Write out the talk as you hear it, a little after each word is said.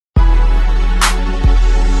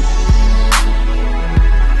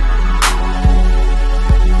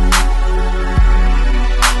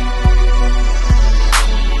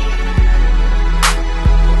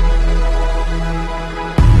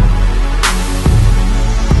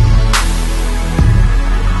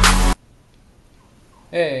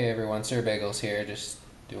Hey everyone, SirBagels here, just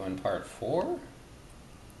doing part 4?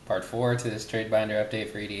 Part 4 to this trade binder update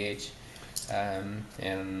for EDH.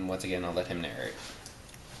 And once again, I'll let him narrate.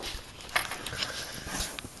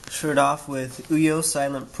 Start off with Uyo,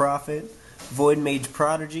 Silent Prophet, Void Mage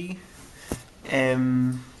Prodigy,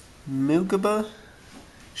 Mugaba,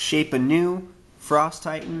 Shape Anew, Frost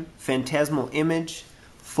Titan, Phantasmal Image,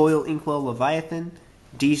 Foil Inkwell Leviathan,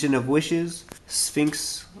 Desion of Wishes,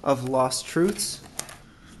 Sphinx of Lost Truths,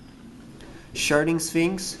 Sharding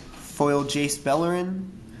Sphinx, Foil Jace Beleren,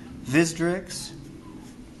 Vizdrix,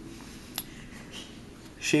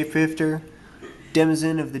 Shapeshifter,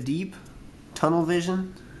 Denizen of the Deep, Tunnel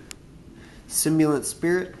Vision, Simulant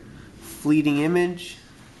Spirit, Fleeting Image,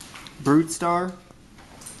 Brute Star,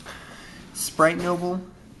 Sprite Noble,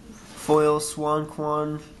 Foil Swan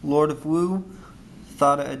Quan, Lord of Wu,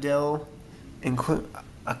 Thada Adele,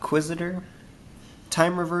 Acquisitor,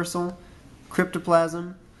 Time Reversal,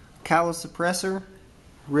 Cryptoplasm, Callous Suppressor,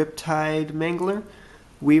 Riptide Mangler,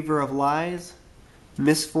 Weaver of Lies,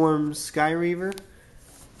 Misformed Skyreaver,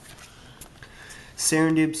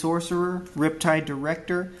 Serendib Sorcerer, Riptide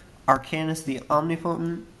Director, Arcanus the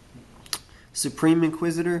Omnipotent, Supreme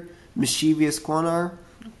Inquisitor, Mischievous Quanar,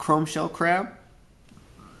 Chrome Shell Crab,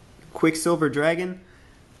 Quicksilver Dragon,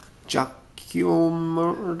 Jacule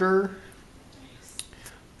Murder,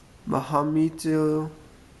 Mahamito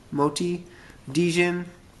Moti, Desion,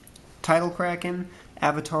 Tidal Kraken,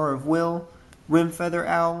 Avatar of Will, Rimfeather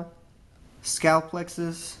Owl,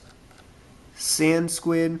 Scalplexus, Sand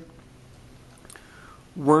Squid,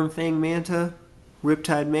 Wormfang Manta,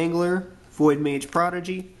 Riptide Mangler, Void Mage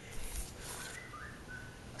Prodigy,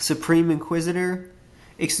 Supreme Inquisitor,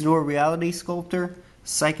 Ixidor Reality Sculptor,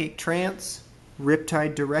 Psychic Trance,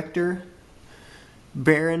 Riptide Director,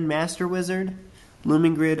 Baron Master Wizard,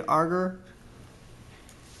 Lumingrid Arger,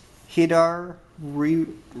 Hidar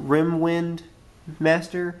Rimwind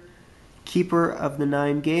Master, Keeper of the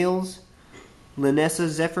Nine Gales, Linessa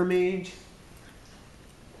Zephyr Mage,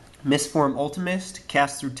 Mistform Ultimist,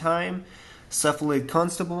 Cast Through Time, Cephalid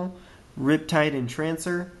Constable, Riptide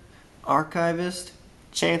Entrancer, Archivist,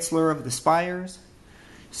 Chancellor of the Spires,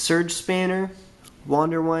 Surge Spanner,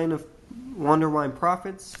 Wanderwine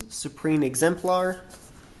Prophets, Supreme Exemplar,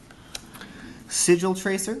 Sigil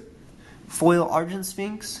Tracer, Foil Argent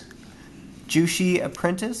Sphinx, Jushi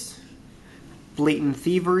Apprentice, Blatant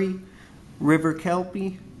Thievery, River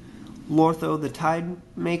Kelpie, Lortho the Tide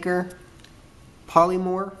Maker,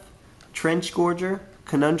 Polymorph, Trench Gorger,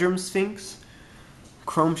 Conundrum Sphinx,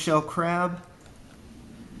 Chrome Shell Crab,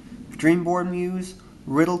 Dreamboard Muse,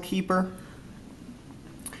 Riddle Keeper,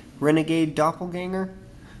 Renegade Doppelganger,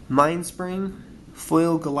 Mindspring,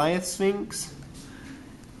 Foil Goliath Sphinx,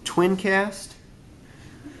 Twincast,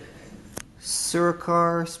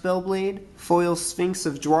 Surakar Spellblade, Foil Sphinx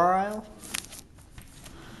of Dwarile,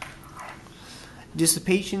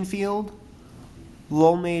 Dissipation Field,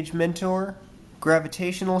 Lulmage Mentor,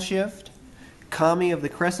 Gravitational Shift, Kami of the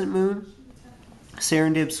Crescent Moon,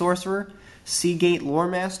 Serendib Sorcerer, Seagate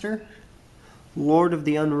Loremaster, Lord of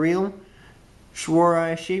the Unreal,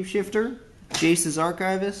 Shwarai Shapeshifter, Jace's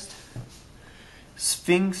Archivist,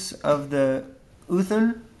 Sphinx of the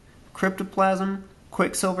Uthan, Cryptoplasm,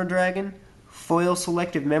 Quicksilver Dragon, Foil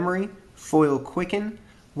Selective Memory, Foil Quicken,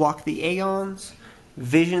 Walk the Aeons,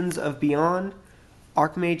 Visions of Beyond,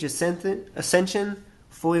 Archmage Ascension,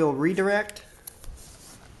 Foil Redirect,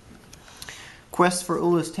 Quest for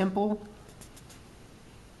Ula's Temple,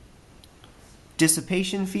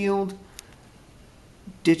 Dissipation Field,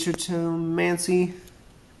 Digitalmancy,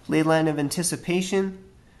 Leyline of Anticipation,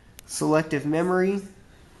 Selective Memory,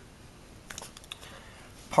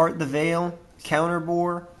 Part the Veil,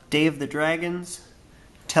 Counterbore, Day of the Dragons,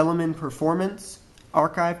 Telemann Performance,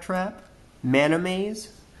 Archive Trap, Mana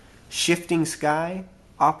Maze, Shifting Sky,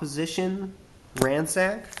 Opposition,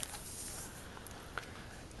 Ransack,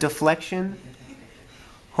 Deflection,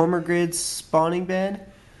 Homergrid's Spawning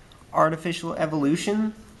Bed, Artificial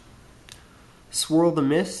Evolution, Swirl the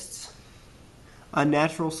Mists,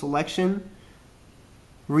 Unnatural Selection,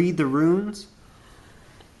 Read the Runes,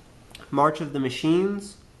 March of the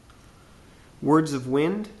Machines, Words of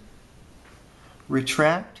Wind,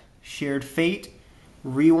 Retract, Shared Fate,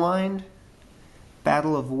 Rewind,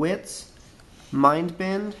 Battle of Wits,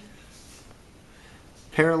 Mindbend,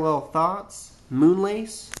 Parallel Thoughts,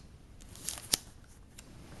 Moonlace,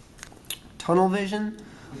 Tunnel Vision,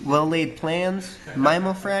 Well-Laid Plans,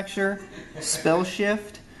 Mimofracture, Spell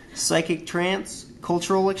Shift, Psychic Trance,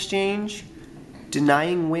 Cultural Exchange,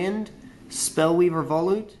 Denying Wind, Spellweaver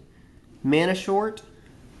Volute, Mana Short,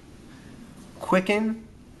 Quicken,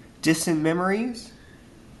 Distant Memories,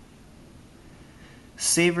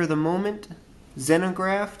 Savor the Moment,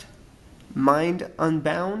 Xenographed, Mind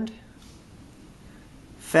Unbound,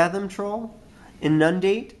 Fathom Troll,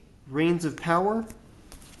 Inundate, Reigns of Power,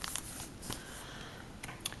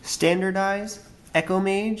 Standardize, Echo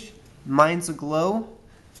Mage, Minds Aglow,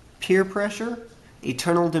 Peer Pressure,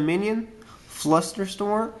 Eternal Dominion,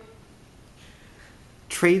 Flusterstorm,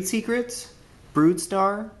 Trade Secrets,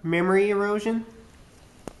 Broodstar, Memory Erosion,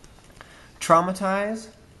 Traumatize,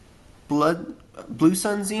 Blue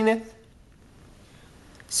Sun Zenith,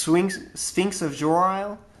 Sphinx of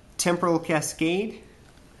Jor-El, Temporal Cascade,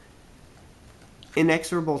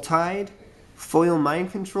 Inexorable Tide, Foil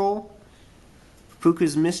Mind Control,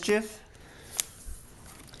 Puka's Mischief.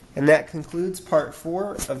 And that concludes part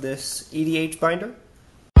 4 of this EDH binder.